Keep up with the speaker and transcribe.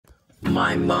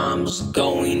My mom's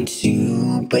going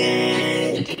to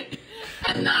bed.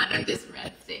 I'm not, I'm just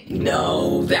resting.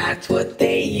 No, that's what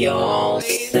they all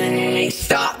say.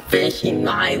 Stop fishing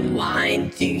my line,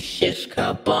 do shish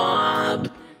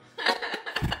kebab.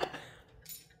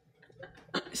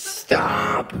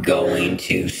 Stop going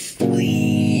to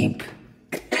sleep.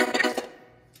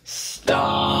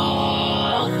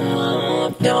 Stop.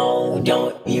 No,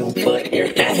 don't you put your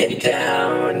head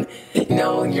down.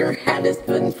 No, your head has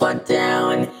been put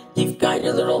down. You've got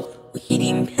your little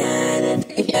heating pad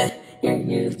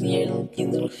and your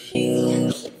little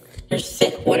shoes. You're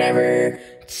sick, whatever.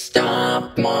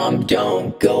 Stop, Mom,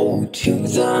 don't go to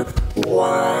the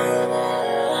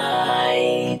light.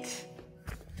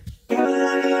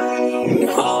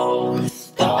 No,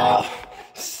 stop.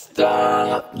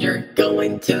 Stop. You're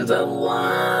going to the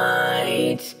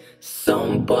light.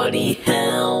 Somebody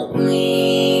help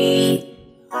me.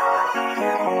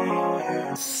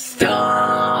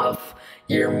 Stop.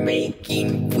 You're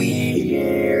making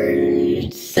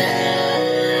weird sounds.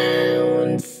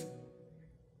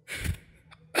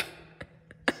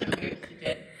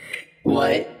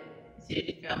 What? Did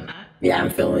you film that? Yeah, I'm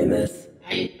filming this.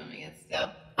 Are you filming it still?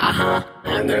 Uh-huh.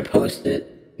 I'm gonna post it.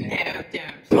 No,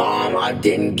 don't. Mom, I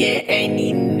didn't get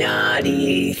any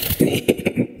naughty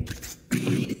things.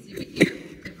 You see what you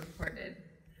recorded.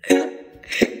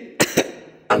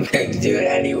 I'm going to do it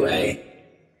anyway.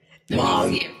 Let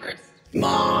me see it first.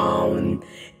 Mom,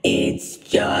 it's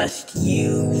just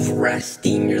you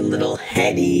resting your little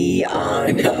heady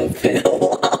on a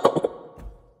pillow.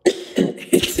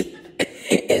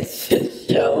 It just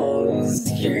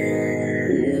shows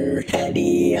your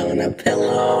heady on a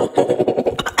pillow.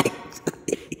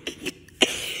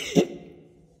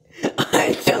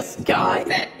 I just got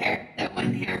That hair, that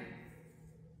one hair.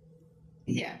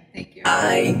 Yeah, thank you.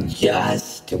 I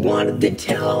just wanted to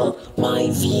tell my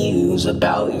views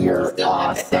about your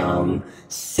awesome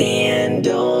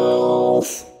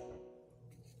sandals.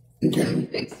 Don't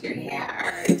fix your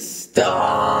hair.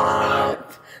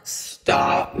 Stop.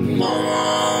 Stop,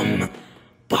 Mom.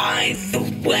 By the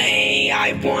way,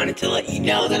 I wanted to let you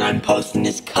know that I'm posting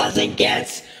this because it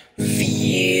gets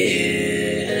views.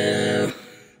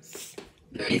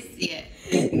 Let me see it.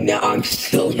 No, I'm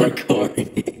still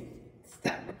recording.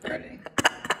 Stop recording.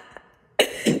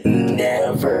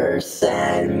 Never,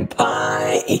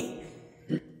 senpai.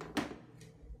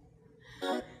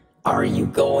 Are you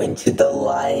going to the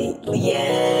light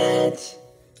yet?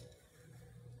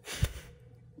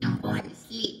 I'm going to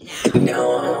sleep now.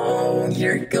 No,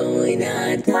 you're going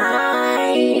to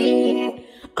die.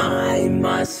 I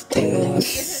must do.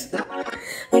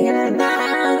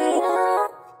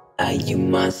 You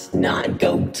must not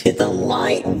go to the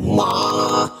light,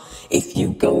 Ma. If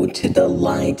you go to the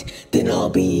light, then I'll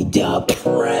be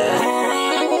depressed.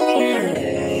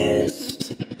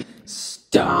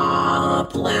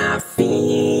 Stop laughing.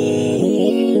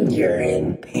 You're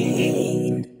in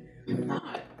pain. I'm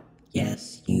not.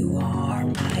 Yes, you are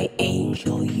my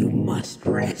angel. You must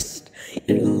rest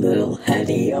your little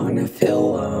heady on a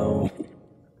pillow.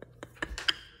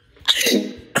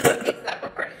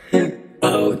 Stop recording.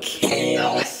 Okay,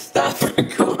 I'll stop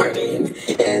recording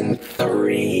in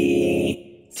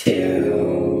 3,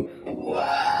 2,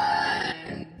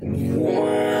 1.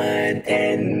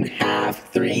 1.5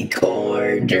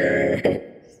 3/4.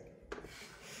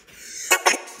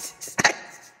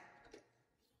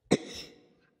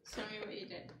 Show me what you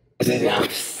did. I'm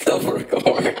still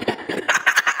recording.